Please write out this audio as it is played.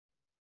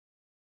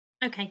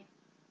Okay.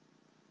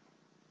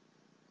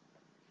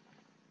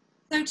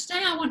 So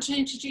today I want to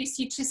introduce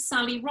you to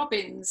Sally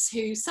Robbins,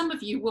 who some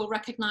of you will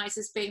recognise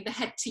as being the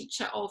head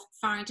teacher of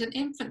Faringdon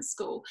Infant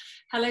School.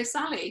 Hello,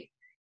 Sally.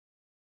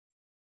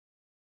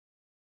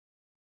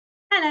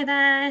 Hello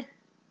there.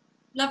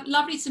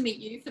 Lovely to meet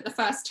you for the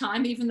first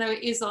time, even though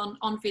it is on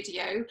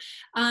video.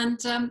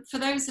 And for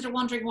those that are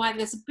wondering why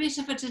there's a bit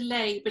of a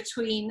delay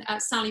between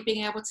Sally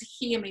being able to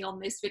hear me on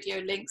this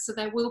video link, so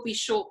there will be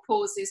short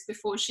pauses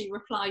before she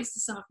replies to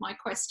some of my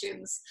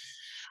questions.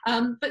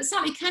 But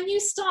Sally, can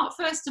you start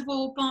first of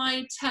all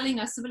by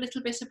telling us a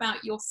little bit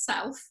about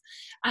yourself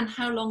and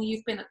how long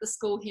you've been at the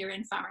school here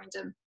in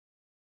Faringdon?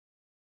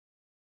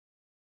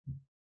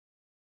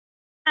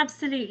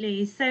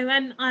 Absolutely. So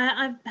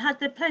I've had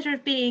the pleasure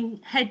of being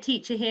head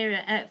teacher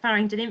here at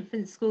Faringdon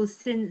Infant School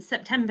since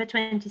September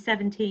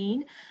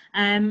 2017.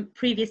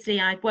 Previously,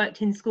 I'd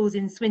worked in schools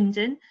in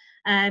Swindon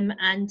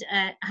and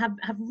have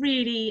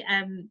really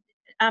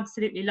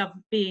absolutely loved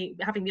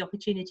having the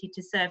opportunity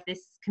to serve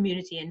this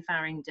community in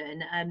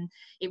Faringdon.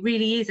 It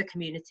really is a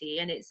community,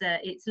 and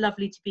it's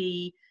lovely to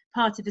be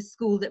part of a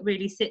school that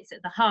really sits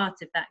at the heart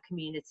of that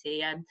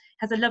community.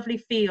 Has a lovely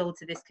feel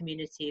to this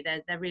community.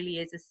 There really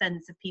is a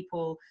sense of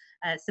people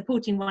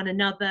supporting one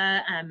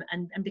another,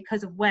 and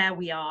because of where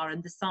we are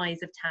and the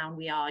size of town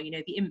we are, you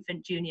know, the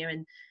infant, junior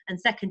and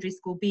secondary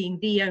school being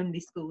the only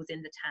schools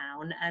in the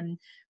town,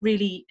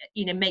 really,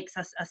 you know, makes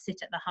us sit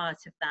at the heart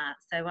of that.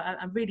 So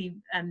I'm really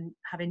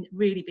having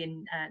really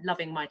been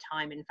loving my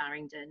time in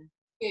Faringdon.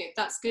 Good,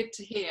 that's good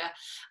to hear.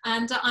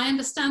 And I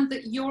understand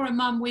that you're a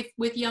mum with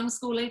young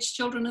school-aged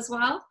children as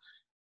well?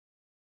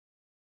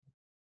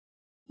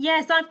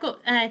 Yes, I've got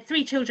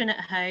 3 children at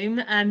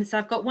home. So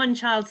I've got 1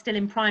 child still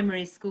in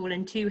primary school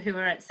and 2 who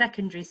are at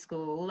secondary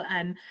school.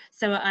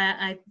 So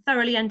I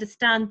thoroughly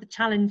understand the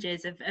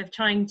challenges of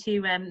trying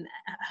to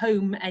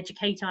home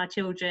educate our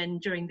children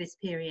during this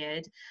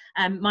period.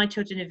 My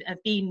children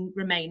have been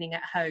remaining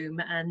at home,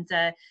 and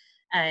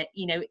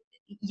you know,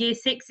 year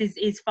 6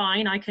 is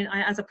fine.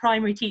 As a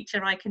primary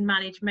teacher, I can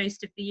manage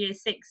most of the year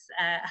 6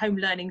 home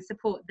learning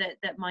support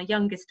that my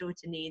youngest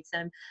daughter needs.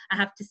 I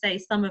have to say,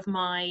 some of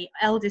my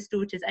eldest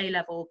daughter's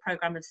A-level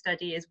programme of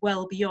study is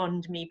well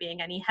beyond me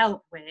being any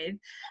help with.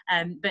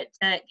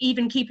 But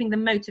even keeping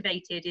them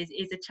motivated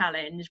is a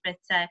challenge. But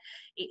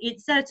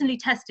it's certainly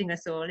testing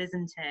us all,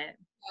 isn't it?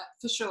 Yeah,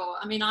 for sure.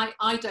 I mean,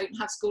 I don't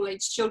have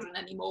school-aged children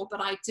anymore, but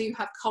I do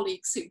have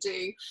colleagues who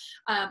do.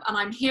 And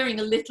I'm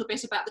hearing a little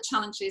bit about the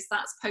challenges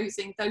that's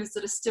posing those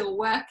that are still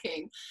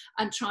working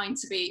and trying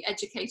to be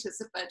educators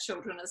of their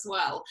children as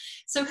well.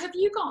 So have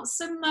you got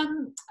some,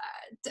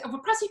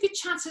 perhaps you could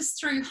chat us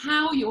through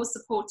how you're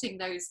supporting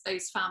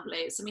those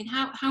families. I mean,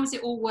 how is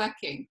it all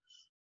working?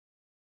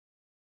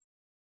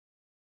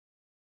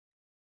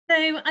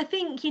 So I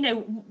think, you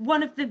know,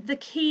 one of the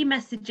key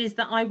messages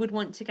that I would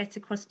want to get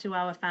across to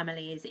our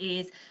families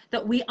is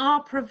that we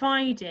are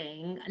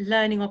providing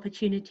learning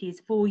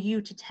opportunities for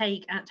you to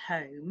take at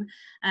home.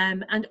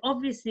 And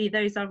obviously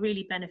those are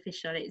really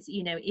beneficial. It's,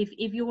 you know,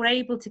 if you're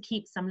able to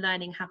keep some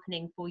learning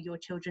happening for your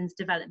children's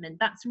development,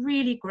 that's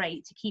really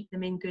great to keep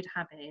them in good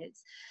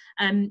habits.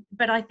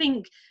 But I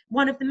think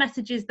one of the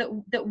messages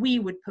that we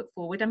would put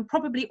forward, and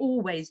probably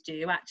always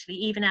do actually,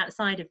 even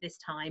outside of this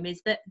time,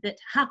 is that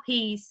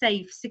happy,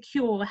 safe,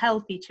 secure,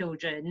 healthy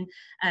children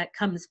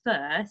comes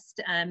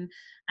first,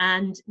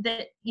 and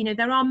that, you know,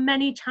 there are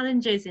many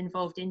challenges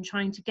involved in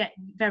trying to get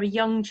very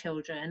young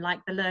children, like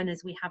the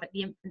learners we have at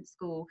the infant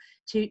school,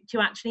 to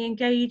actually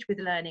engage with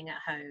learning at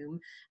home.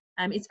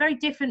 It's very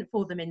different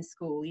for them in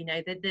school, you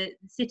know, the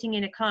sitting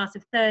in a class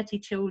of 30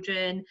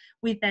 children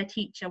with their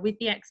teacher, with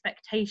the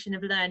expectation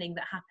of learning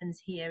that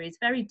happens here, is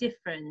very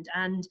different.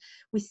 And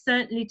we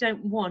certainly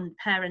don't want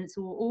parents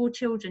or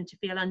children to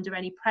feel under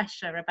any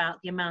pressure about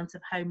the amount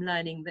of home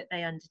learning that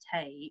they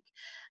undertake.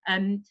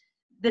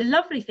 The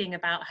lovely thing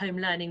about home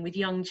learning with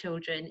young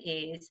children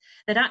is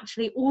that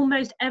actually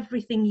almost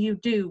everything you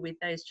do with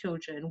those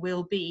children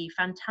will be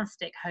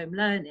fantastic home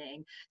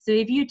learning. So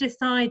if you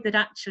decide that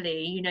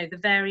actually, you know, the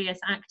various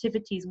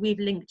activities we've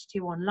linked to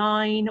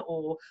online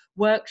or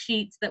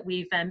worksheets that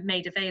we've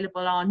made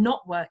available are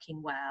not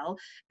working well,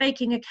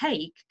 baking a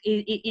cake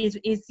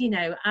is, you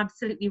know,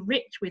 absolutely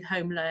rich with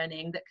home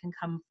learning that can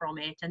come from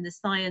it, and the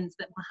science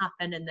that will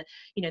happen, and the,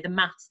 you know, the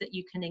maths that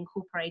you can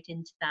incorporate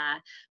into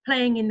that.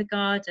 Playing in the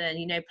garden,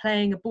 you know,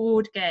 playing a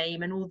board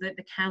game and all the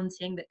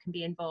counting that can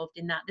be involved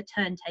in that, the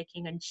turn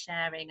taking and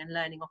sharing and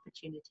learning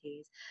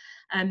opportunities.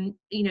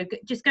 You know,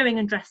 just going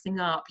and dressing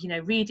up, you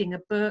know, reading a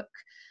book.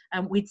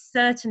 We'd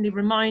certainly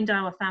remind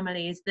our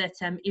families that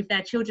if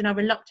their children are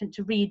reluctant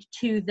to read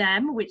to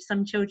them, which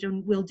some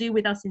children will do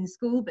with us in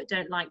school but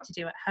don't like to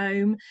do at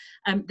home,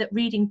 that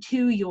reading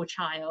to your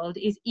child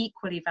is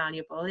equally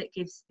valuable. It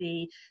gives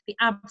the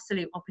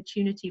absolute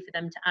opportunity for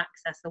them to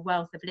access a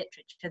wealth of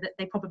literature that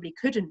they probably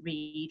couldn't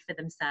read for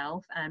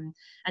themselves, and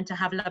to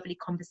have lovely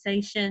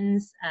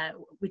conversations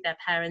with their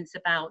parents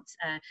about,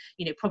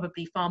 you know,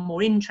 probably far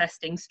more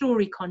interesting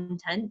story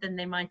content than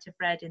they might have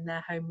read in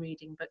their home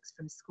reading books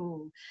from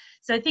school.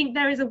 So I think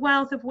there is a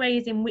wealth of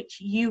ways in which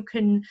you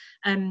can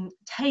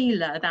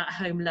tailor that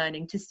home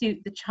learning to suit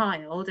the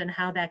child and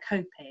how they're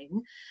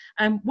coping.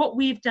 What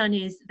we've done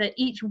is that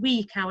each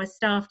week our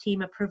staff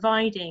team are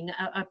providing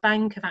a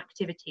bank of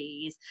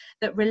activities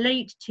that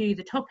relate to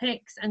the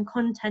topics and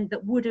content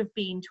that would have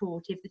been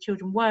taught if the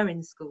children were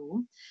in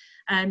school.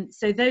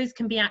 So those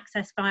can be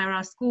accessed via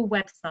our school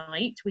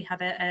website. We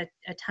have a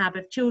tab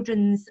of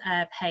children's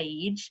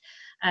page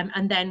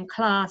and then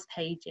class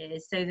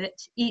pages, so that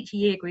each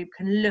year group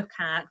can look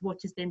at what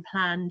has been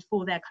planned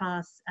for their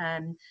class,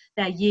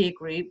 their year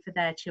group for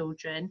their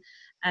children,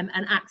 and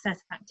access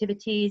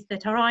activities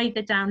that are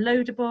either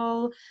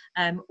downloadable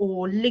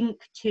or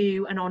link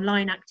to an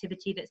online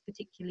activity that's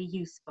particularly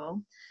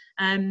useful.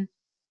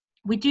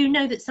 We do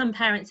know that some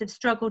parents have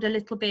struggled a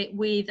little bit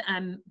with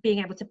being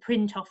able to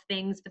print off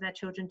things for their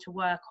children to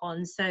work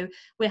on. So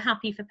we're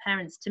happy for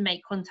parents to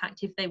make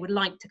contact if they would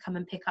like to come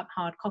and pick up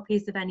hard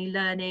copies of any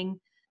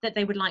learning that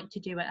they would like to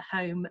do at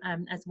home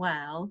as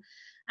well.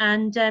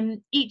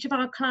 And each of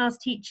our class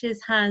teachers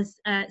has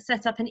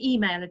set up an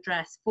email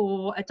address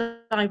for a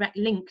direct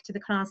link to the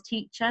class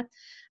teacher.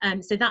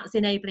 So that's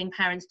enabling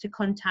parents to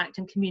contact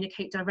and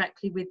communicate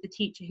directly with the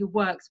teacher who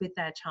works with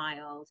their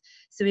child.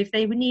 So if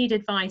they would need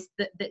advice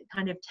that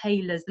kind of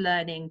tailors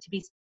learning to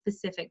be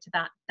specific to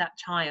that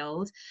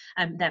child,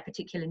 their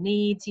particular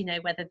needs, you know,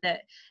 whether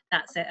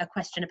that's a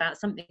question about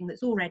something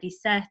that's already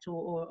set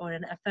or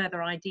a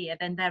further idea,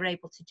 then they're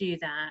able to do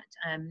that,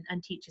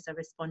 and teachers are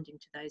responding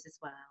to those as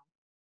well.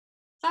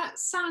 That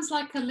sounds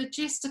like a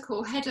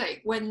logistical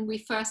headache when we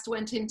first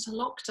went into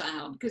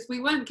lockdown, because we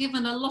weren't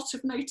given a lot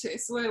of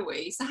notice, were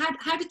we? So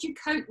how did you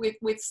cope with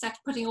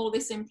putting all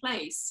this in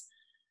place?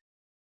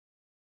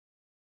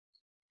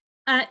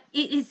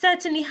 It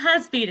certainly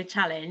has been a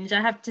challenge, I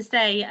have to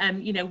say.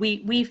 You know,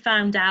 we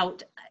found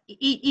out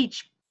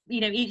each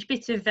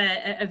bit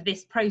of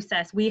this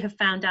process we have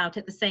found out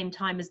at the same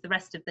time as the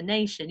rest of the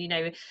nation, you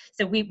know,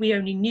 so we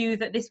only knew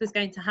that this was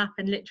going to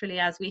happen literally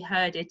as we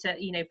heard it,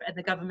 you know, at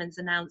the government's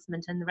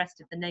announcement, and the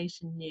rest of the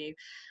nation knew.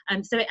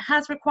 So it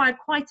has required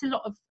quite a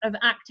lot of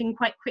acting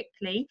quite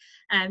quickly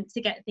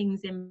to get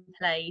things in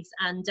place.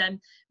 And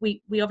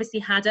we obviously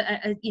had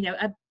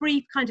a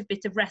brief kind of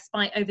bit of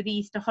respite over the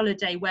Easter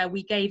holiday, where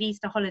we gave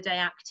Easter holiday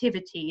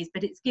activities,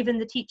 but it's given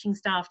the teaching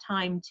staff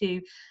time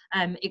to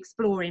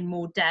explore in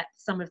more depth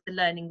some of the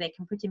learning they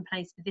can put in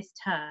place for this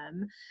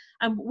term.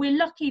 We're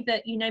lucky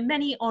that, you know,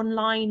 many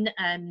online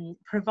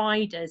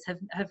providers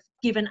have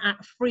given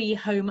free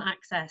home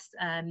access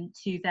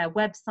to their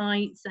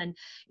websites, and,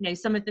 you know,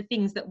 some of the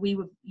things that we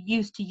were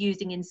used to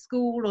using in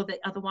school or that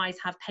otherwise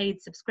have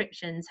paid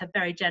subscriptions have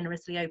very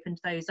generously opened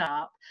those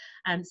up.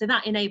 So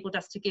that enabled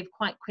us to give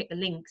quite quick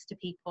links to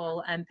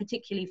people,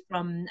 particularly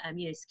from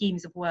you know,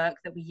 schemes of work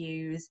that we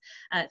use,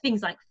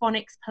 things like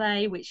phonics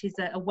play, which is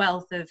a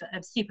wealth of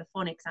super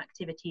phonics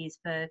activities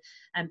for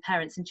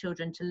parents and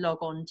children to log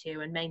on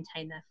to and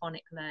maintain their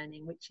phonic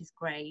learning, which is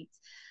great.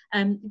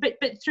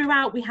 But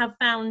throughout we have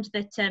found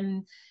that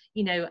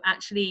you know,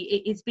 actually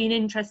it's been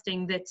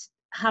interesting that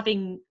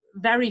having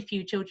very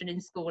few children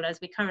in school, as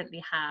we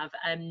currently have,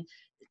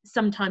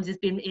 sometimes it's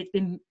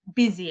been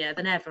busier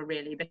than ever,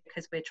 really,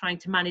 because we're trying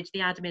to manage the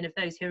admin of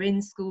those who are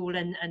in school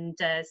and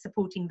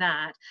supporting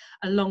that,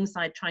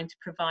 alongside trying to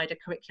provide a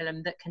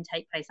curriculum that can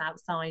take place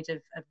outside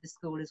of the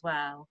school as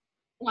well.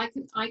 Well,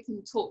 I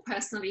can talk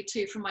personally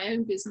too, from my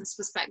own business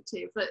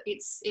perspective, that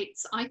it's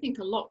I think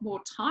a lot more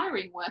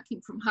tiring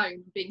working from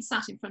home, being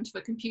sat in front of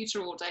a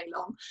computer all day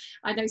long.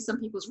 I know some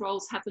people's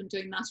roles have them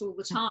doing that all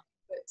the time,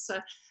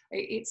 but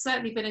it's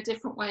certainly been a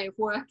different way of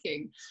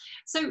working.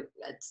 So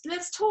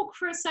let's talk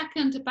for a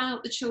second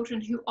about the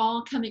children who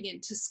are coming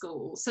into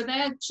school. So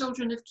they're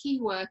children of key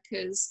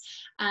workers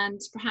and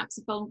perhaps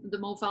the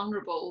more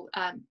vulnerable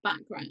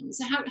backgrounds.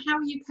 So how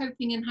are you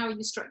coping, and how are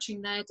you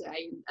structuring their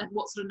day, and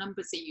what sort of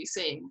numbers are you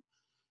seeing?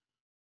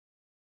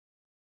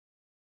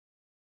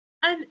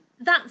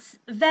 That's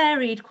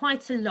varied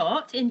quite a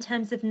lot in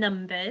terms of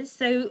numbers.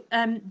 So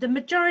the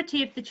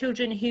majority of the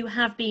children who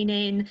have been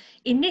in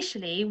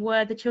initially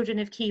were the children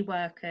of key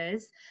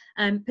workers,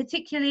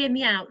 particularly in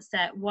the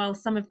outset, while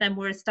some of them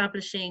were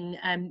establishing,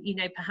 you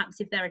know, perhaps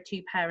if there are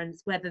two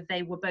parents, whether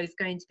they were both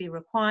going to be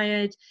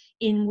required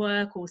in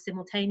work or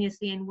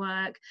simultaneously in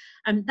work.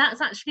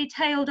 That's actually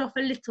tailed off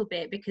a little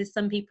bit, because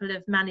some people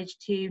have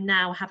managed to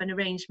now have an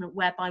arrangement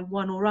whereby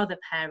one or other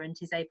parent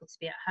is able to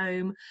be at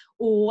home,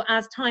 or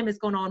as time has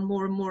gone on,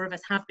 more and more of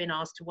us have been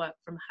asked to work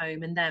from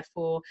home, and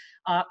therefore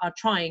are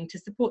trying to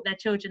support their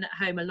children at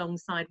home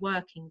alongside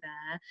working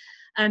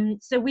there.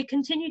 So we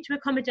continue to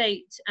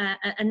accommodate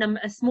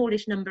a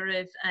smallish number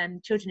of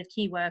children of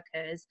key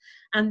workers,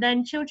 and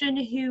then children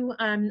who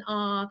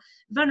are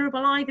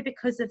vulnerable either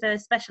because of a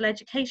special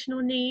educational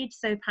need,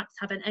 so perhaps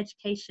have an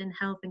education,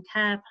 health and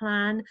care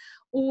plan,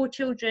 or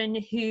children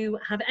who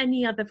have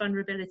any other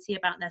vulnerability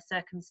about their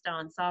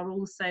circumstance are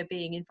also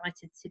being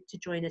invited to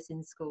join us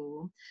in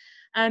school.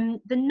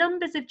 The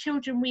numbers of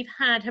children we've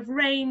had have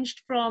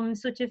ranged from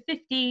sort of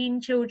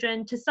 15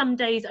 children to some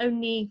days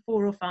only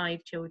 4 or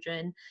 5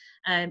 children.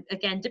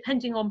 Again,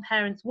 depending on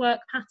parents' work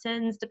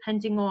patterns,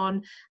 depending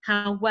on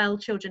how well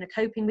children are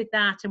coping with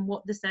that and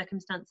what the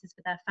circumstances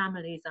for their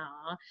families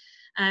are.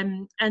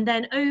 And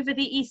then over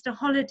the Easter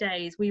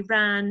holidays, we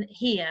ran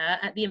here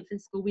at the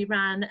infant school, we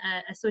ran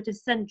a sort of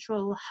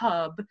central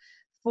hub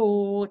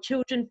for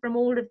children from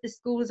all of the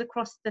schools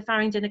across the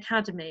Faringdon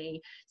Academy.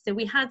 So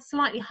we had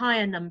slightly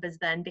higher numbers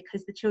then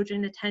because the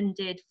children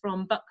attended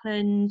from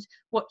Buckland,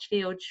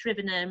 Watchfield,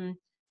 Shrivenham,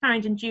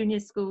 Faringdon Junior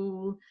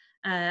School,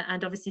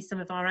 and obviously some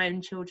of our own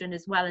children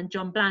as well, and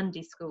John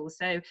Blandy School.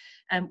 So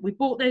we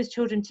brought those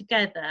children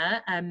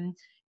together,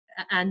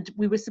 and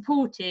we were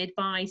supported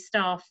by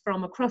staff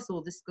from across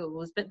all the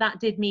schools, but that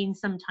did mean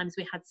sometimes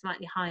we had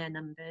slightly higher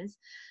numbers.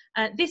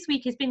 This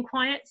week has been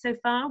quiet so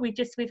far. We've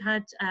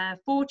had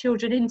 4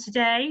 children in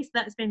today, so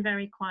that's been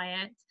very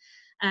quiet.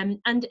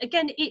 And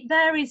again, it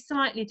varies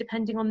slightly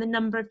depending on the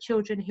number of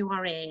children who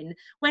are in.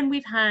 When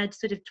we've had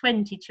sort of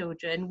 20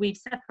 children, we've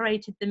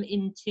separated them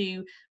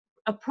into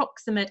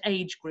approximate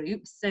age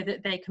groups so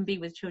that they can be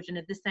with children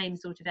of the same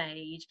sort of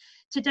age.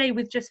 Today,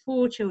 with just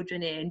 4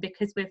 children in,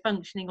 because we're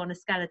functioning on a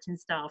skeleton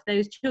staff,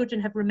 those children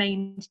have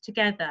remained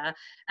together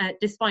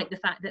despite the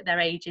fact that their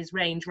ages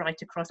range right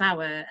across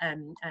our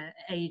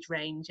age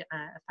range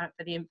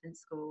for the infant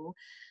school.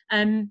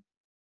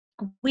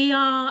 We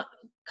are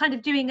kind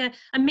of doing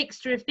a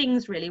mixture of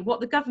things, really.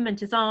 What the government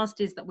has asked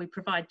is that we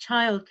provide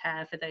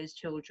childcare for those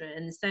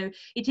children, so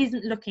it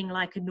isn't looking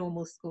like a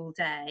normal school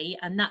day,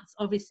 and that's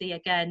obviously,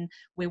 again,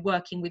 we're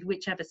working with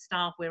whichever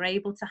staff we're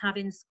able to have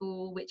in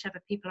school, whichever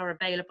people are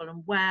available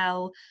and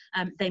well.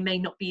 They may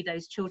not be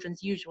those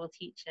children's usual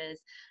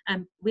teachers.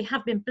 We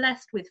have been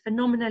blessed with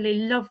phenomenally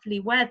lovely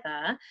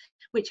weather,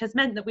 which has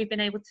meant that we've been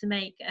able to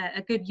make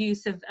a good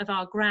use of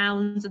our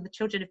grounds, and the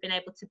children have been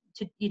able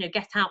to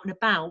get out and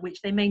about,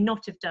 which they may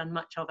not have done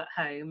much of at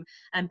home,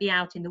 and be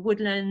out in the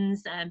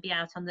woodlands and be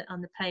out on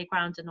the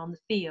playground and on the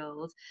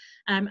field.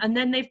 And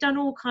then they've done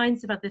all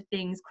kinds of other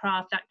things,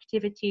 craft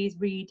activities,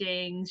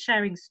 reading,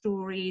 sharing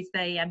stories.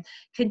 They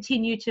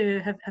continue to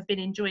have been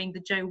enjoying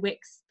the Joe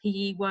Wicks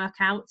PE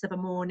workouts of a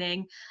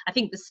morning. I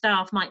think the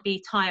staff might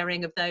be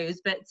tiring of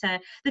those, but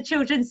the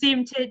children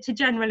seem to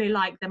generally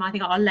like them. I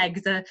think our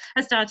legs are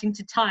starting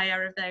to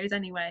tire of those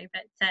anyway,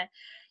 but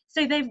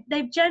so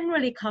they've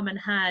generally come and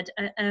had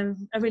a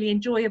really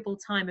enjoyable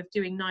time of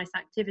doing nice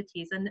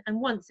activities, and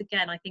once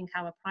again, I think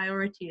our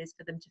priority is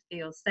for them to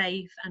feel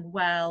safe and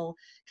well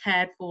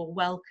cared for,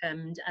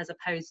 welcomed, as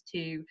opposed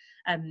to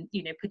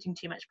putting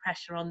too much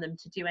pressure on them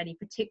to do any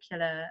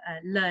particular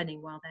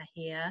learning while they're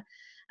here.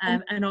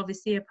 And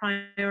obviously a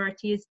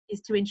priority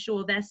is to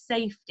ensure their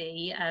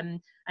safety, and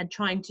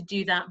trying to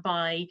do that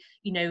by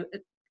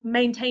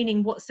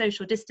maintaining what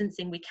social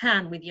distancing we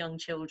can with young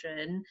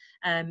children,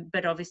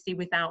 but obviously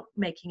without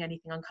making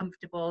anything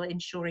uncomfortable,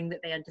 ensuring that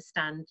they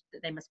understand that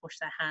they must wash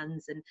their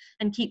hands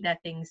and keep their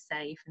things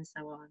safe and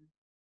so on.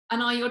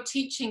 And are your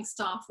teaching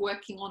staff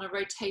working on a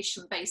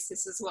rotation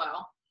basis as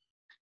well?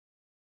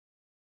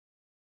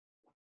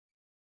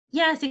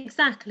 Yes,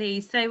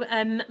 exactly. So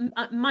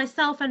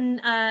myself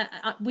and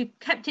we've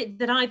kept it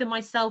that either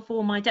myself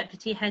or my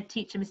deputy head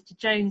teacher, Mr.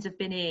 Jones, have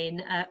been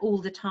in all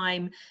the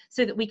time,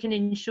 so that we can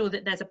ensure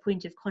that there's a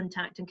point of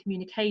contact and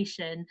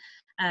communication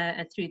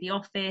through the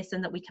office,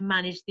 and that we can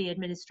manage the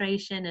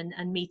administration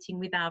and meeting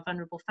with our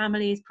vulnerable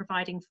families,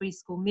 providing free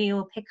school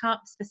meal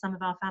pickups for some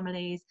of our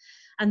families.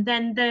 And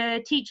then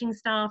the teaching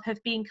staff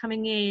have been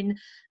coming in,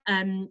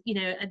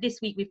 this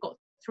week we've got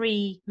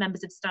 3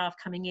 members of staff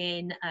coming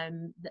in,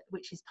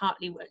 which is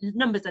partly,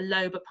 numbers are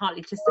low, but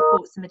partly to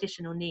support some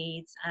additional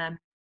needs.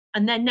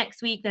 And then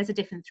next week there's a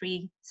different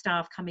 3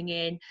 staff coming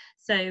in.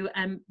 So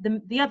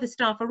the other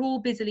staff are all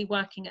busily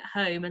working at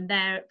home, and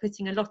they're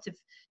putting a lot of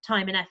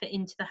time and effort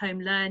into the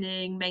home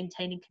learning,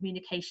 maintaining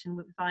communication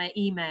via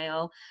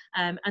email.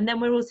 And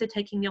then we're also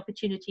taking the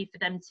opportunity for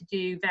them to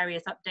do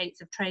various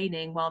updates of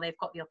training while they've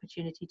got the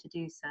opportunity to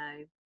do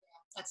so.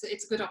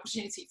 It's a good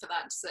opportunity for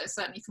that, so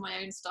certainly for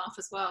my own staff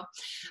as well.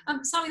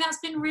 Sally, that's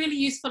been really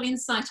useful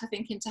insight, I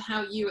think, into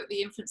how you at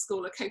the infant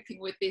school are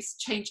coping with this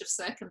change of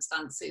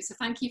circumstances. So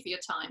thank you for your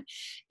time.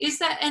 Is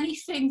there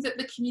anything that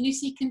the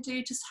community can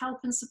do to help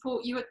and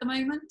support you at the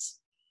moment?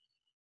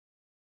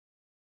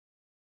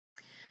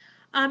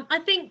 I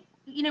think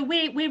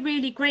we're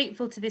really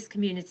grateful to this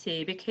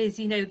community, because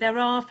there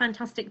are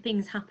fantastic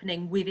things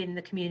happening within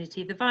the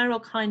community. The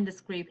Viral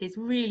Kindness Group is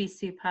really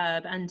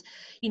superb, and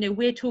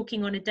we're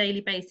talking on a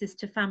daily basis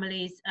to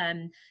families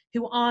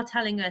who are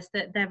telling us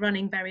that they're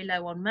running very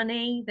low on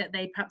money, that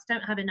they perhaps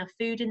don't have enough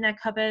food in their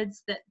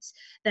cupboards, that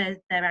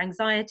their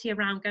anxiety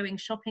around going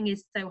shopping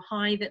is so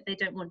high that they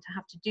don't want to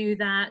have to do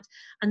that.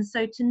 And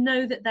so to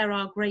know that there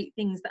are great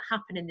things that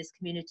happen in this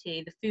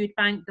community, the food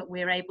bank that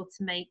we're able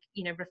to make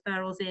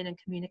referrals in and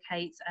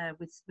communicate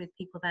with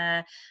people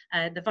there,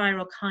 the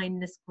Viral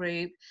Kindness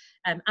Group,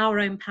 our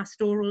own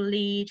pastoral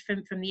lead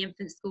from the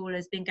infant school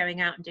has been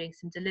going out and doing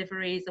some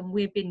deliveries, and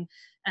we've been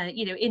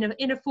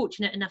in a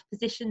fortunate enough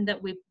position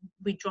that we've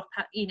been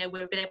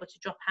able to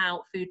drop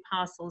out food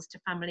parcels to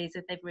families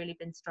if they've really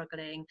been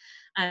struggling.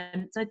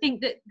 So I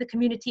think that the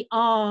community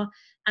are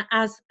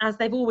as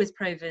they've always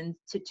proven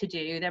to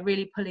do. They're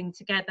really pulling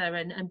together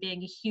and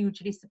being a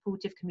hugely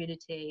supportive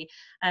community.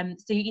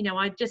 So, you know,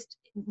 I just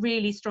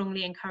really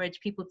strongly encourage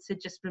people to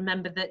just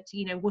remember that,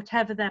 you know,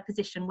 whatever their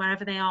position,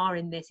 wherever they are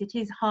in this, it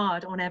is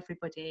hard on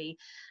everybody,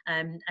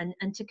 and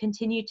to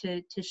continue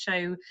to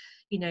show,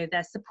 you know,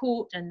 their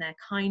support and their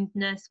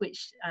kindness,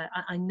 which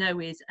I know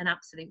is an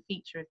absolute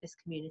feature of this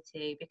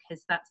community,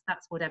 because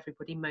that's what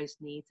everybody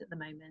most needs at the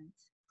moment.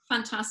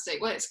 Fantastic.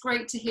 Well, it's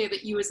great to hear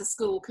that you as a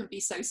school can be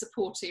so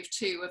supportive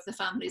too of the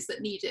families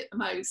that need it the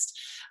most.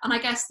 And I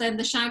guess then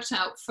the shout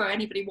out for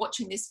anybody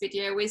watching this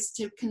video is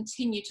to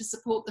continue to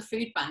support the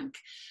food bank.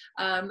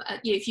 You know,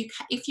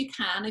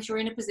 if you're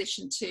in a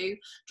position to,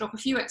 drop a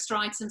few extra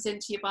items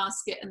into your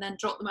basket and then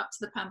drop them up to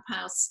the Pump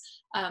House,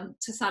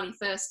 to Sally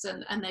first,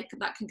 and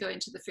that can go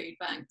into the food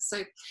bank.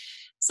 So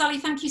Sally,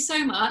 thank you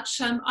so much.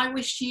 I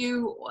wish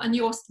you and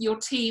your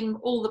team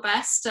all the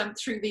best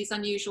through these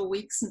unusual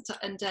weeks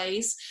and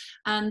days,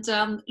 and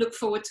look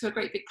forward to a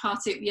great big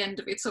party at the end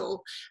of it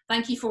all.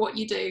 Thank you for what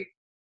you do.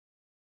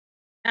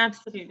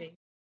 Absolutely.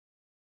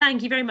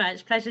 Thank you very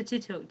much. Pleasure to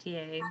talk to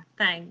you.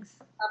 Thanks.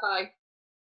 Bye-bye.